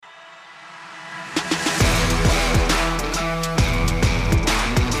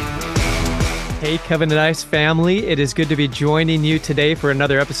Hey, Covenant Eyes family. It is good to be joining you today for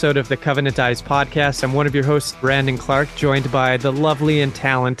another episode of the Covenant Eyes podcast. I'm one of your hosts, Brandon Clark, joined by the lovely and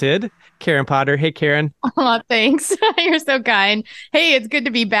talented Karen Potter. Hey, Karen. Oh, thanks. You're so kind. Hey, it's good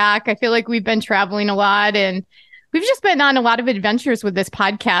to be back. I feel like we've been traveling a lot and we've just been on a lot of adventures with this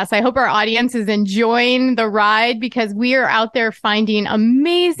podcast. I hope our audience is enjoying the ride because we are out there finding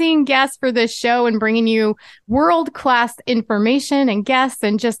amazing guests for this show and bringing you world-class information and guests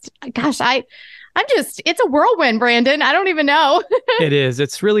and just, it's a whirlwind, Brandon. I don't even know. It is.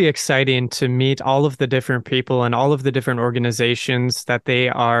 It's really exciting to meet all of the different people and all of the different organizations that they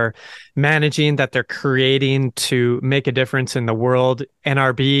are managing, that they're creating to make a difference in the world.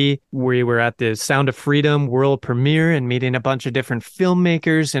 NRB, we were at the Sound of Freedom world premiere and meeting a bunch of different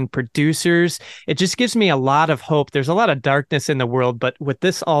filmmakers and producers. It just gives me a lot of hope. There's a lot of darkness in the world, but what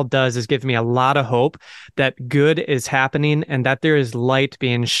this all does is give me a lot of hope that good is happening and that there is light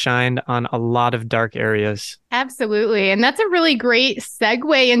being shined on a lot of dark areas. Absolutely. And that's a really great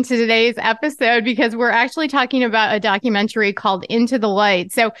segue into today's episode because we're actually talking about a documentary called Into the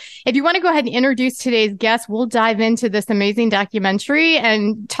Light. So if you want to go ahead and introduce today's guest, we'll dive into this amazing documentary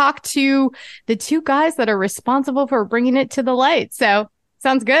and talk to the two guys that are responsible for bringing it to the light. So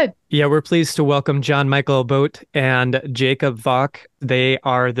sounds good. Yeah, we're pleased to welcome John Michael Bout and Jacob Valk. They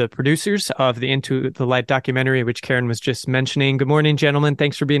are the producers of the Into the Light documentary, which Karen was just mentioning. Good morning, gentlemen.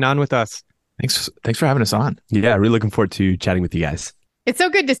 Thanks for being on with us. Thanks for having us on. Yeah, really looking forward to chatting with you guys. It's so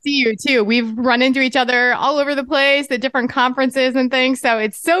good to see you too. We've run into each other all over the place at different conferences and things. So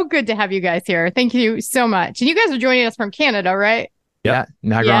it's so good to have you guys here. Thank you so much. And you guys are joining us from Canada, right? Yeah,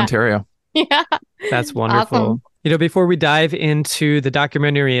 Niagara, Ontario. Yeah. That's wonderful. Awesome. You know, before we dive into the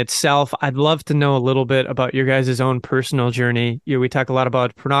documentary itself, I'd love to know a little bit about your guys' own personal journey. You know, we talk a lot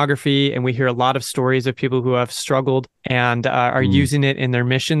about pornography and we hear a lot of stories of people who have struggled and are using it in their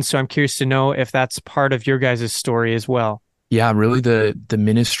mission. So I'm curious to know if that's part of your guys' story as well. Yeah, really the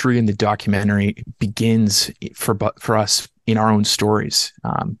ministry and the documentary begins for us in our own stories.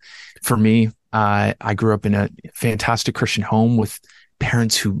 For me, I grew up in a fantastic Christian home with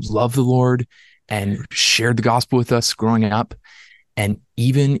parents who love the Lord and shared the gospel with us growing up. And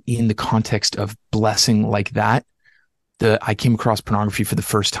even in the context of blessing like that, I came across pornography for the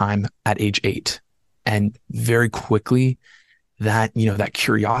first time at age 8. And very quickly, that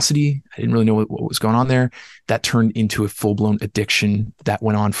curiosity, I didn't really know what was going on there, that turned into a full-blown addiction that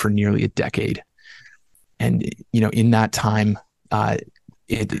went on for nearly a decade. And, in that time,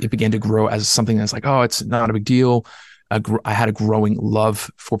 it began to grow as something that's like, oh, it's not a big deal. I had a growing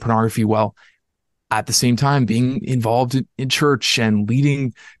love for pornography. Well, at the same time, being involved in church and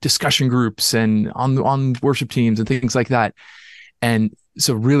leading discussion groups and on worship teams and things like that. And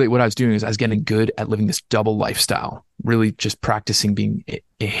so really what I was doing is I was getting good at living this double lifestyle, really just practicing being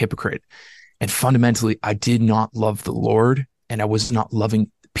a hypocrite. And fundamentally, I did not love the Lord and I was not loving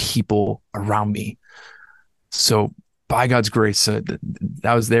people around me. So by God's grace,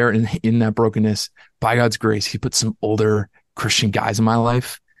 I was there in that brokenness. By God's grace, he put some older Christian guys in my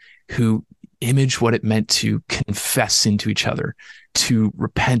life who image what it meant to confess sin to each other, to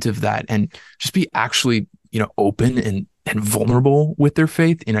repent of that, and just be actually, open and vulnerable with their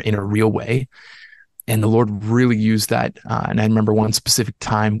faith in a real way. And the Lord really used that. And I remember one specific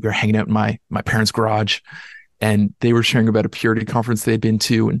time we were hanging out in my parents' garage, and they were sharing about a purity conference they had been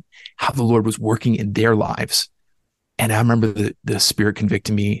to and how the Lord was working in their lives. And I remember the Spirit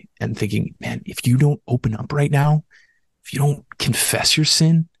convicting me and thinking, man, if you don't open up right now, if you don't confess your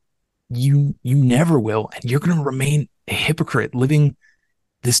sin, you never will. And you're going to remain a hypocrite living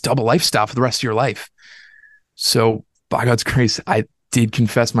this double lifestyle for the rest of your life. So by God's grace, I did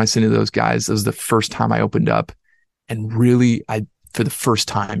confess my sin to those guys. That was the first time I opened up and really, for the first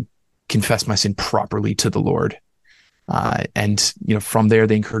time, confessed my sin properly to the Lord. And from there,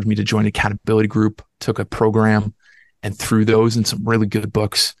 they encouraged me to join an accountability group, took a program, and through those and some really good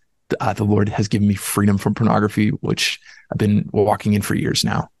books, the Lord has given me freedom from pornography, which I've been walking in for years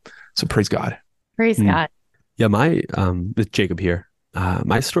now. So praise God. Praise God. Yeah, with Jacob here.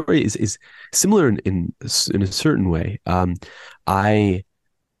 My story is similar in a certain way. My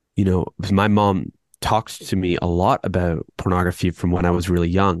mom talked to me a lot about pornography from when I was really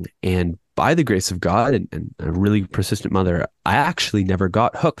young, and by the grace of God and a really persistent mother, I actually never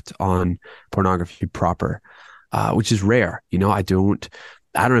got hooked on pornography proper, which is rare. I don't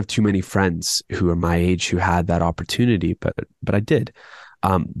have too many friends who are my age who had that opportunity, but I did.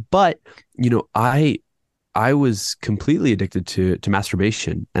 But I was completely addicted to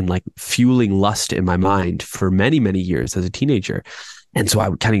masturbation and like fueling lust in my mind for many, many years as a teenager. And so I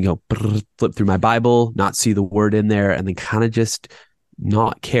would kind of flip through my Bible, not see the word in there, and then kind of just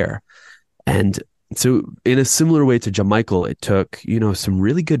not care. And so in a similar way to Michael, it took, some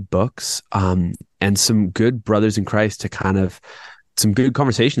really good books, and some good brothers in Christ to kind of some good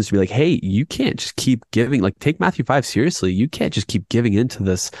conversations to be like, hey, you can't just keep giving, like take Matthew 5 seriously. You can't just keep giving into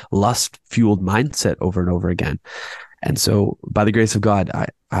this lust fueled mindset over and over again. And so by the grace of God,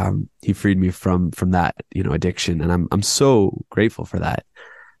 he freed me from that, addiction. And I'm so grateful for that.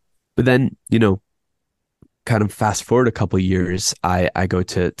 But then, kind of fast forward a couple of years, I go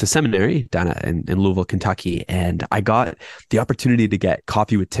to seminary down in Louisville, Kentucky, and I got the opportunity to get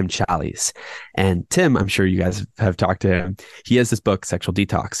coffee with Tim Challies. And Tim, I'm sure you guys have talked to him. He has this book, Sexual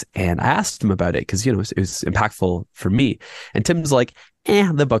Detox, and I asked him about it because it was impactful for me. And Tim's like,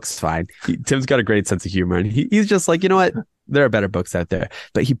 the book's fine. Tim's got a great sense of humor, and he's just like, you know what? There are better books out there.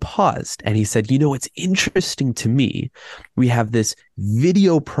 But he paused and he said, it's interesting to me. We have this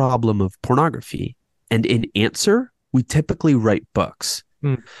video problem of pornography. And in answer, we typically write books.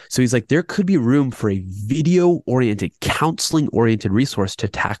 So he's like, there could be room for a video-oriented, counseling-oriented resource to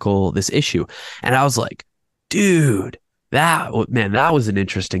tackle this issue. And I was like, dude, that was an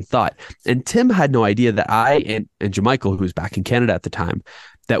interesting thought. And Tim had no idea that I and Jamichael, who was back in Canada at the time,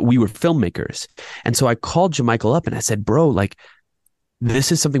 that we were filmmakers. And so I called Jamichael up and I said, bro, like,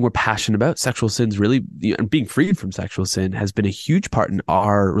 this is something we're passionate about. Sexual sin's really, and being freed from sexual sin has been a huge part in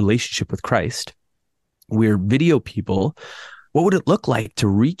our relationship with Christ. We're video people. What would it look like to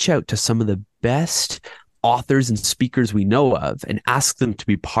reach out to some of the best authors and speakers we know of and ask them to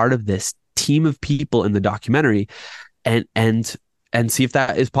be part of this team of people in the documentary and see if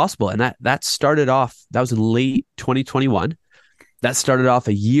that is possible? And that started off, that was in late 2021. That started off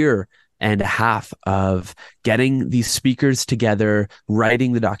a year and a half of getting these speakers together,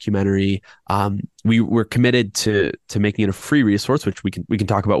 writing the documentary. We were committed to making it a free resource, which we can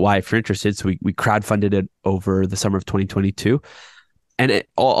talk about why if you're interested. So we crowdfunded it over the summer of 2022. And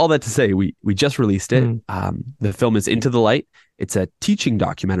all that to say, we just released it. The film is Into the Light. It's a teaching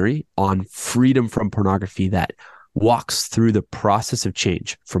documentary on freedom from pornography that walks through the process of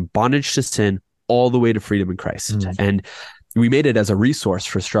change from bondage to sin all the way to freedom in Christ. And we made it as a resource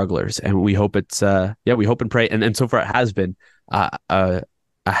for strugglers, and we hope it's we hope and pray, and so far it has been a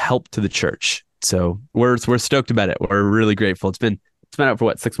help to the church. So we're stoked about it. We're really grateful. It's been out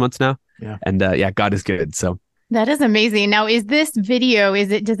for 6 months now, and God is good. So that is amazing. Now, is this video, is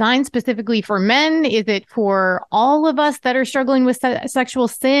it designed specifically for men? Is it for all of us that are struggling with sexual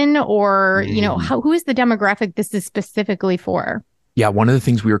sin, or who is the demographic this is specifically for? Yeah, one of the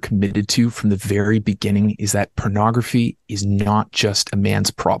things we were committed to from the very beginning is that pornography is not just a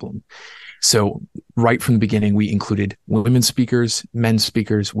man's problem. So right from the beginning, we included women speakers, men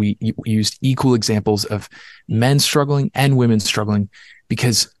speakers. We used equal examples of men struggling and women struggling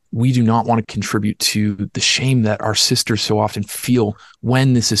because we do not want to contribute to the shame that our sisters so often feel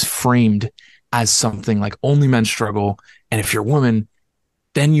when this is framed as something like only men struggle. And if you're a woman,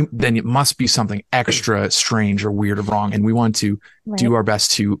 then it must be something extra strange or weird or wrong. And we want to do our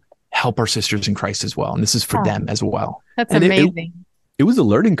best to help our sisters in Christ as well. And this is for them as well. That's amazing. It was a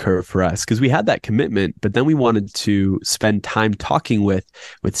learning curve for us because we had that commitment, but then we wanted to spend time talking with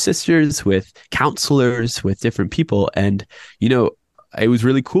sisters, with counselors, with different people. And, it was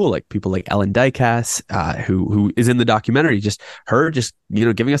really cool. Like people like Ellen Dykas, who is in the documentary, just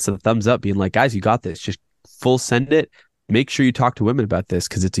giving us a thumbs up, being like, guys, you got this, just full send it. Make sure you talk to women about this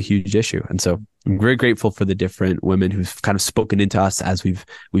because it's a huge issue. And so I'm very grateful for the different women who've kind of spoken into us as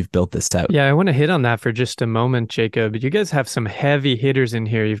we've built this out. Yeah, I want to hit on that for just a moment, Jacob. You guys have some heavy hitters in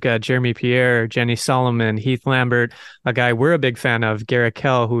here. You've got Jeremy Pierre, Jenny Solomon, Heath Lambert, a guy we're a big fan of, Garrett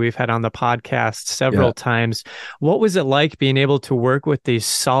Kell, who we've had on the podcast several times. What was it like being able to work with these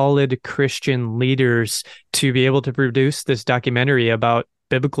solid Christian leaders to be able to produce this documentary about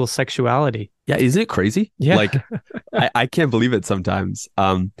biblical sexuality? Yeah, isn't it crazy? Yeah. Like, I can't believe it sometimes.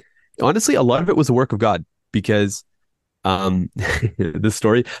 Honestly, a lot of it was the work of God because the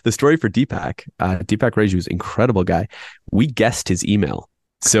story for Deepak Reju is an incredible guy. We guessed his email.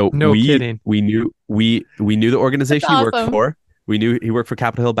 So kidding. We knew the organization he worked for. We knew he worked for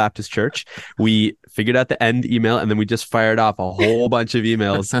Capitol Hill Baptist Church. We figured out the end email, and then we just fired off a whole bunch of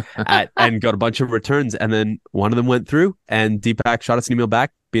emails and got a bunch of returns. And then one of them went through, and Deepak shot us an email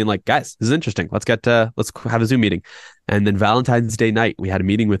back being like, guys, this is interesting. Let's have a Zoom meeting. And then Valentine's Day night, we had a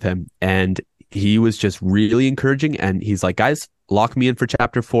meeting with him, and he was just really encouraging. And he's like, guys, lock me in for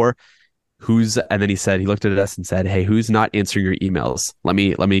chapter 4. And then he looked at us and said, hey, who's not answering your emails? Let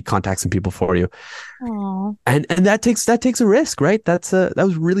me contact some people for you. Aww. And that takes a risk, right? That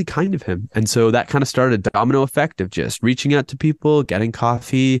was really kind of him. And so that kind of started a domino effect of just reaching out to people, getting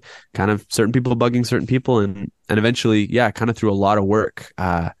coffee, kind of certain people bugging certain people. And eventually, kind of through a lot of work,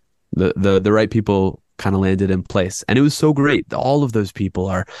 The right people kind of landed in place, and it was so great. All of those people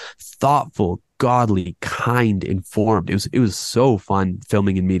are thoughtful, godly, kind, informed. It was so fun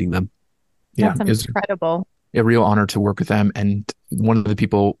filming and meeting them. Yeah, That's it was incredible. a real honor to work with them. And one of the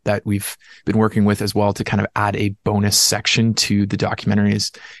people that we've been working with as well to kind of add a bonus section to the documentary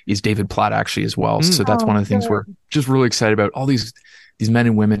is David Platt actually as well. So that's one of the things we're just really excited about. All these men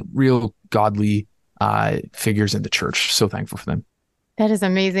and women, real godly figures in the church. So thankful for them. That is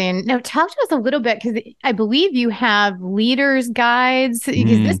amazing. Now, talk to us a little bit because I believe you have leaders' guides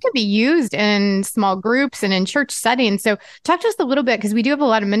because this can be used in small groups and in church settings. So, talk to us a little bit because we do have a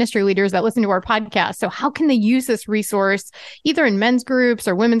lot of ministry leaders that listen to our podcast. So, how can they use this resource either in men's groups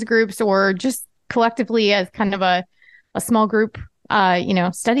or women's groups or just collectively as kind of a small group,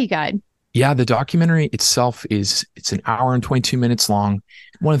 study guide? Yeah, the documentary itself it's an hour and 22 minutes long.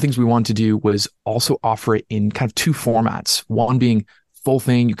 One of the things we wanted to do was also offer it in kind of two formats. One being full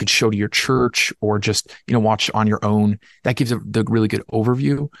thing you could show to your church or just, watch on your own. That gives the really good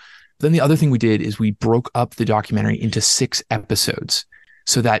overview. Then the other thing we did is we broke up the documentary into 6 episodes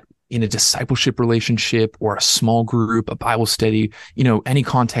so that in a discipleship relationship or a small group, a Bible study, any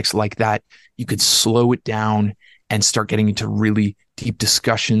context like that, you could slow it down and start getting into really deep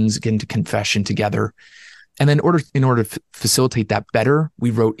discussions, get into confession together. And then in order to facilitate that better, we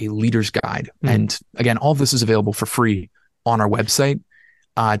wrote a leader's guide. And again, all of this is available for free on our website.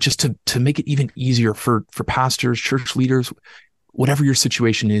 Just to make it even easier for pastors, church leaders, whatever your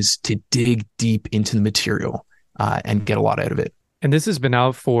situation is, to dig deep into the material and get a lot out of it. And this has been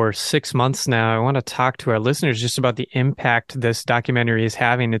out for 6 months now. I want to talk to our listeners just about the impact this documentary is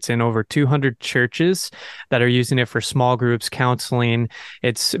having. It's in over 200 churches that are using it for small groups, counseling.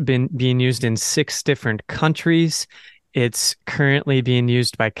 It's been being used in 6 different countries. It's currently being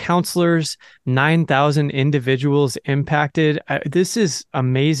used by counselors, 9,000 individuals impacted. This is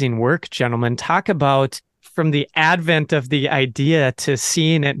amazing work, gentlemen. Talk about from the advent of the idea to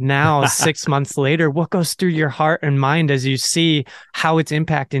seeing it now 6 months later. What goes through your heart and mind as you see how it's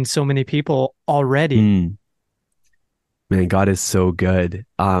impacting so many people already? Man, God is so good.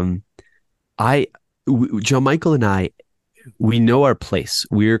 John Michael and I, we know our place.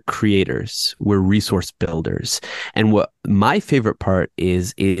 We're creators. We're resource builders. And what my favorite part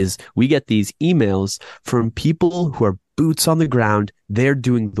is we get these emails from people who are boots on the ground. They're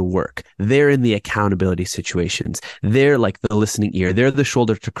doing the work. They're in the accountability situations. They're like the listening ear. They're the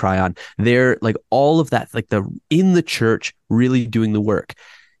shoulder to cry on. They're like all of that, like in the church, really doing the work.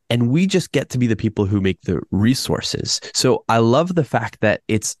 And we just get to be the people who make the resources. So I love the fact that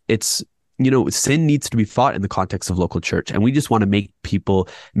it's sin needs to be fought in the context of local church. And we just want to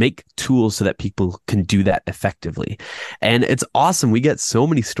make tools so that people can do that effectively. And it's awesome. We get so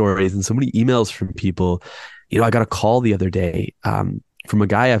many stories and so many emails from people. I got a call the other day from a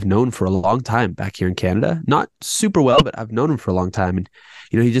guy I've known for a long time back here in Canada. Not super well, but I've known him for a long time. And,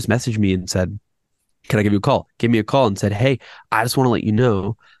 he just messaged me and said, can I give you a call? Gave me a call and said, hey, I just want to let you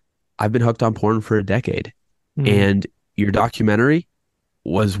know, I've been hooked on porn for a decade. And your documentary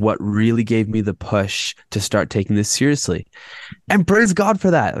was what really gave me the push to start taking this seriously. And praise God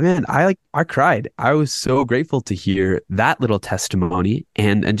for that. Man, I cried. I was so grateful to hear that little testimony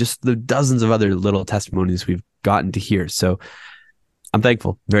and just the dozens of other little testimonies we've gotten to hear. So I'm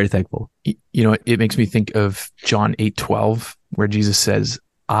thankful, very thankful. It makes me think of John 8:12, where Jesus says,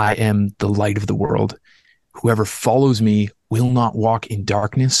 I am the light of the world. Whoever follows me will not walk in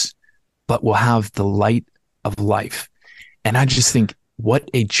darkness, but will have the light of life. And I just think, what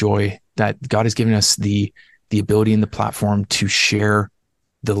a joy that God has given us the ability and the platform to share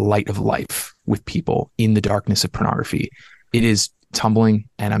the light of life with people in the darkness of pornography. It is humbling,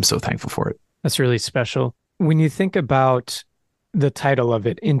 and I'm so thankful for it. That's really special. When you think about the title of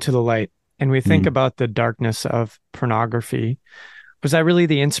it, Into the Light, and we think about the darkness of pornography, was that really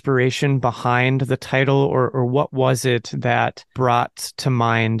the inspiration behind the title, or what was it that brought to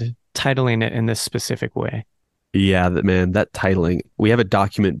mind titling it in this specific way? Yeah, that titling. We have a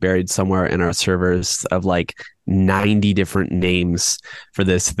document buried somewhere in our servers of like 90 different names for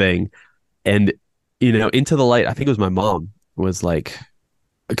this thing. And, Into the Light, I think it was my mom was like,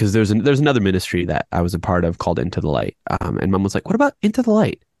 because there's another ministry that I was a part of called Into the Light. And mom was like, what about Into the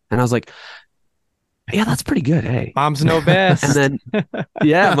Light? And I was like, yeah, that's pretty good. Hey, mom's know best. And then,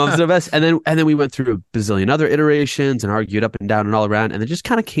 mom's know best. And then we went through a bazillion other iterations and argued up and down and all around. And then just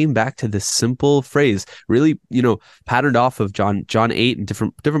kind of came back to this simple phrase, really, patterned off of John 8 and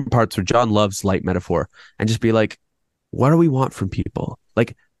different parts where John loves light metaphor, and just be like, what do we want from people?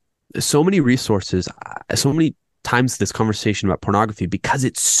 Like so many resources, so many times this conversation about pornography, because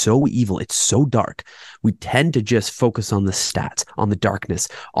it's so evil, it's so dark, we tend to just focus on the stats, on the darkness,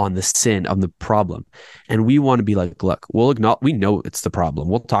 on the sin, on the problem. And we want to be like, look, we know it's the problem.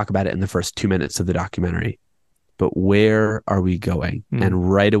 We'll talk about it in the first 2 minutes of the documentary. But where are we going?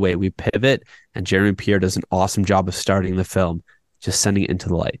 And right away we pivot, and Jeremy Pierre does an awesome job of starting the film, just sending it into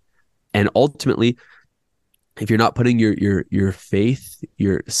the light. And ultimately, if you're not putting your faith,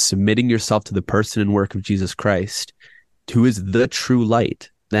 you're submitting yourself to the person and work of Jesus Christ, who is the true light,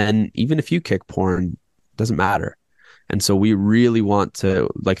 then even if you kick porn, it doesn't matter. And so we really want to,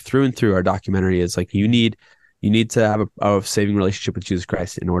 like, through and through, our documentary is like, you need to have a saving relationship with Jesus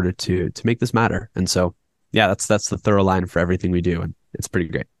Christ in order to make this matter. And so, yeah, that's the thorough line for everything we do. And it's pretty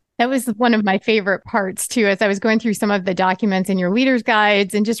great. That was one of my favorite parts too, as I was going through some of the documents in your leaders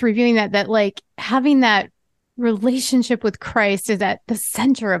guides and just reviewing that like having that relationship with Christ is at the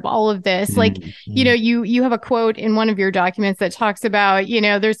center of all of this. Like, you have a quote in one of your documents that talks about,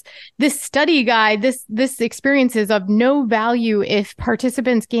 there's this study guide, this experience is of no value if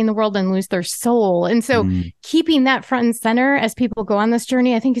participants gain the world and lose their soul. And so keeping that front and center as people go on this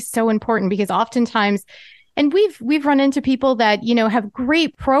journey, I think is so important, because oftentimes, and we've run into people that, have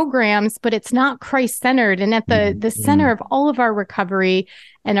great programs, but it's not Christ-centered. And at the center of all of our recovery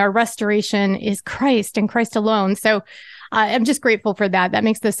and our restoration is Christ and Christ alone. So I'm just grateful for that. That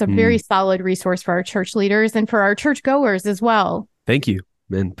makes this a very solid resource for our church leaders and for our church goers as well. Thank you,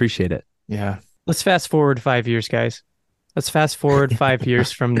 man. Appreciate it. Yeah. Let's fast forward 5 years, guys. Let's fast forward 5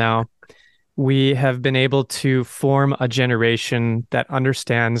 years from now. We have been able to form a generation that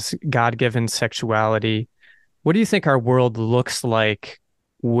understands God-given sexuality. What do you think our world looks like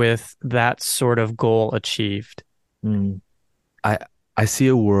with that sort of goal achieved? I see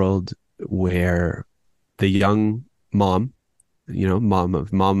a world where the young mom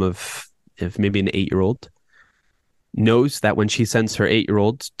of if maybe an 8-year-old, knows that when she sends her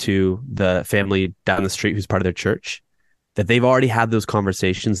 8-year-old to the family down the street who's part of their church, that they've already had those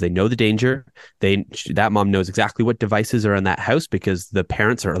conversations. They know the danger. That mom knows exactly what devices are in that house, because the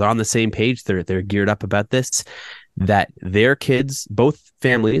parents they're on the same page. They're geared up about this. That their kids, both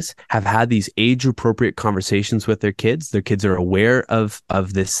families, have had these age-appropriate conversations with their kids. Their kids are aware of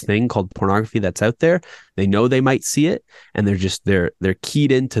this thing called pornography that's out there. They know they might see it, and they're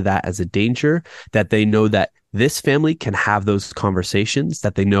keyed into that as a danger. That they know that this family can have those conversations,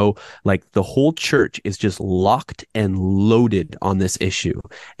 that they know, like, the whole church is just locked and loaded on this issue.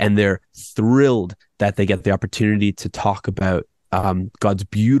 And they're thrilled that they get the opportunity to talk about God's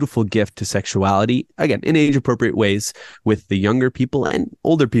beautiful gift to sexuality, again, in age-appropriate ways, with the younger people and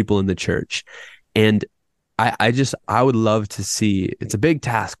older people in the church. And I would love to see, it's a big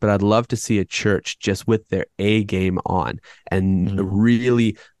task, but I'd love to see a church just with their A game on and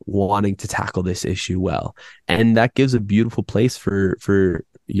really wanting to tackle this issue well. And that gives a beautiful place for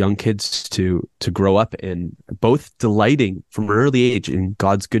young kids to grow up in, both delighting from an early age in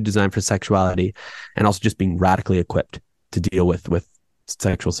God's good design for sexuality, and also just being radically equipped to deal with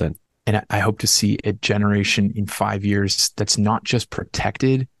sexual sin. And I hope to see a generation in 5 years that's not just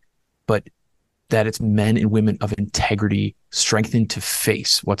protected, but that it's men and women of integrity, strengthened to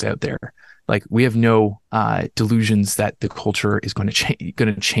face what's out there. Like, we have no delusions that the culture is going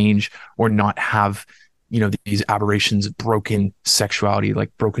to change or not have, these aberrations of broken sexuality,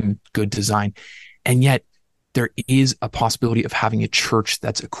 like broken good design. And yet there is a possibility of having a church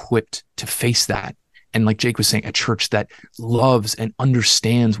that's equipped to face that. And like Jake was saying, a church that loves and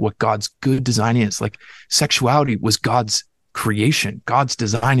understands what God's good design is. Like, sexuality was God's creation, God's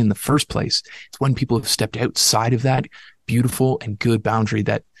design in the first place. It's when people have stepped outside of that beautiful and good boundary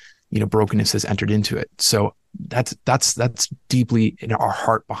that, brokenness has entered into it. So that's deeply in our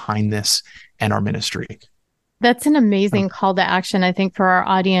heart behind this and our ministry. That's an amazing call to action, I think, for our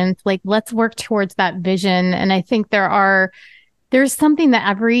audience. Like, let's work towards that vision. And I think there's something that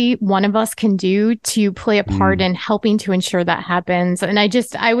every one of us can do to play a part in helping to ensure that happens. And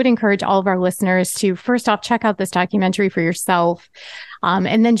I would encourage all of our listeners to, first off, check out this documentary for yourself,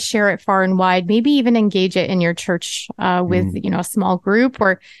 and then share it far and wide, maybe even engage it in your church with, a small group,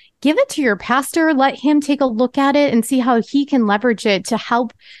 or give it to your pastor, let him take a look at it and see how he can leverage it to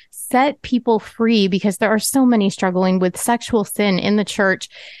help set people free, because there are so many struggling with sexual sin in the church.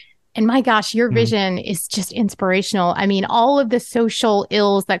 And my gosh, your vision is just inspirational. I mean, all of the social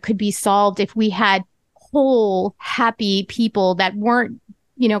ills that could be solved if we had whole, happy people that weren't,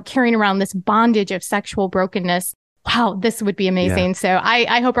 carrying around this bondage of sexual brokenness. Wow, this would be amazing. Yeah. So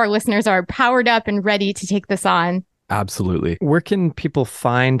I hope our listeners are powered up and ready to take this on. Absolutely. Where can people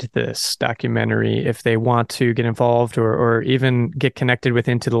find this documentary if they want to get involved or even get connected with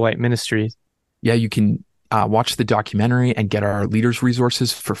Into the Light Ministries? Yeah, you can watch the documentary and get our leaders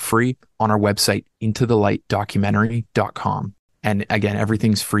resources for free on our website, intothelightdocumentary.com. And again,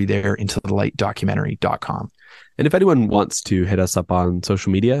 everything's free there, intothelightdocumentary.com. And if anyone wants to hit us up on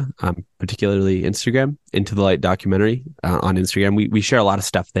social media, particularly Instagram, Into the Light Documentary on Instagram, we share a lot of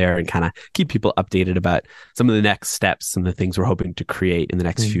stuff there and kind of keep people updated about some of the next steps and the things we're hoping to create in the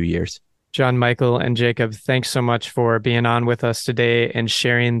next few years. John, Michael, and Jacob, thanks so much for being on with us today and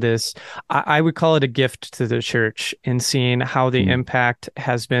sharing this. I would call it a gift to the church in seeing how the impact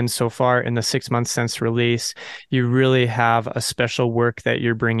has been so far in the 6 months since release. You really have a special work that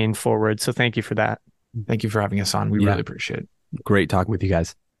you're bringing forward. So thank you for that. Thank you for having us on. We really appreciate it. Great talking with you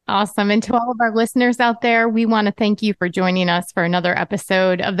guys. Awesome. And to all of our listeners out there, we want to thank you for joining us for another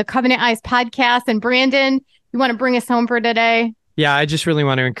episode of the Covenant Eyes podcast. And Brandon, you want to bring us home for today? Yeah, I just really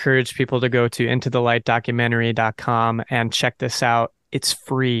want to encourage people to go to intothelightdocumentary.com and check this out. It's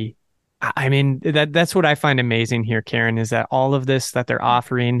free. I mean, that's what I find amazing here, Karen, is that all of this that they're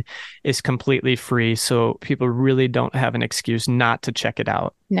offering is completely free. So people really don't have an excuse not to check it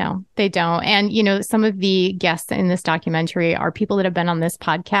out. No, they don't. And, some of the guests in this documentary are people that have been on this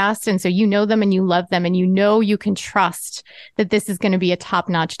podcast. And so you know them and you love them and you can trust that this is going to be a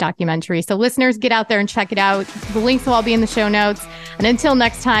top-notch documentary. So listeners, get out there and check it out. The links will all be in the show notes. And until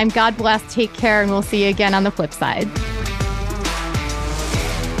next time, God bless, take care, and we'll see you again on the flip side.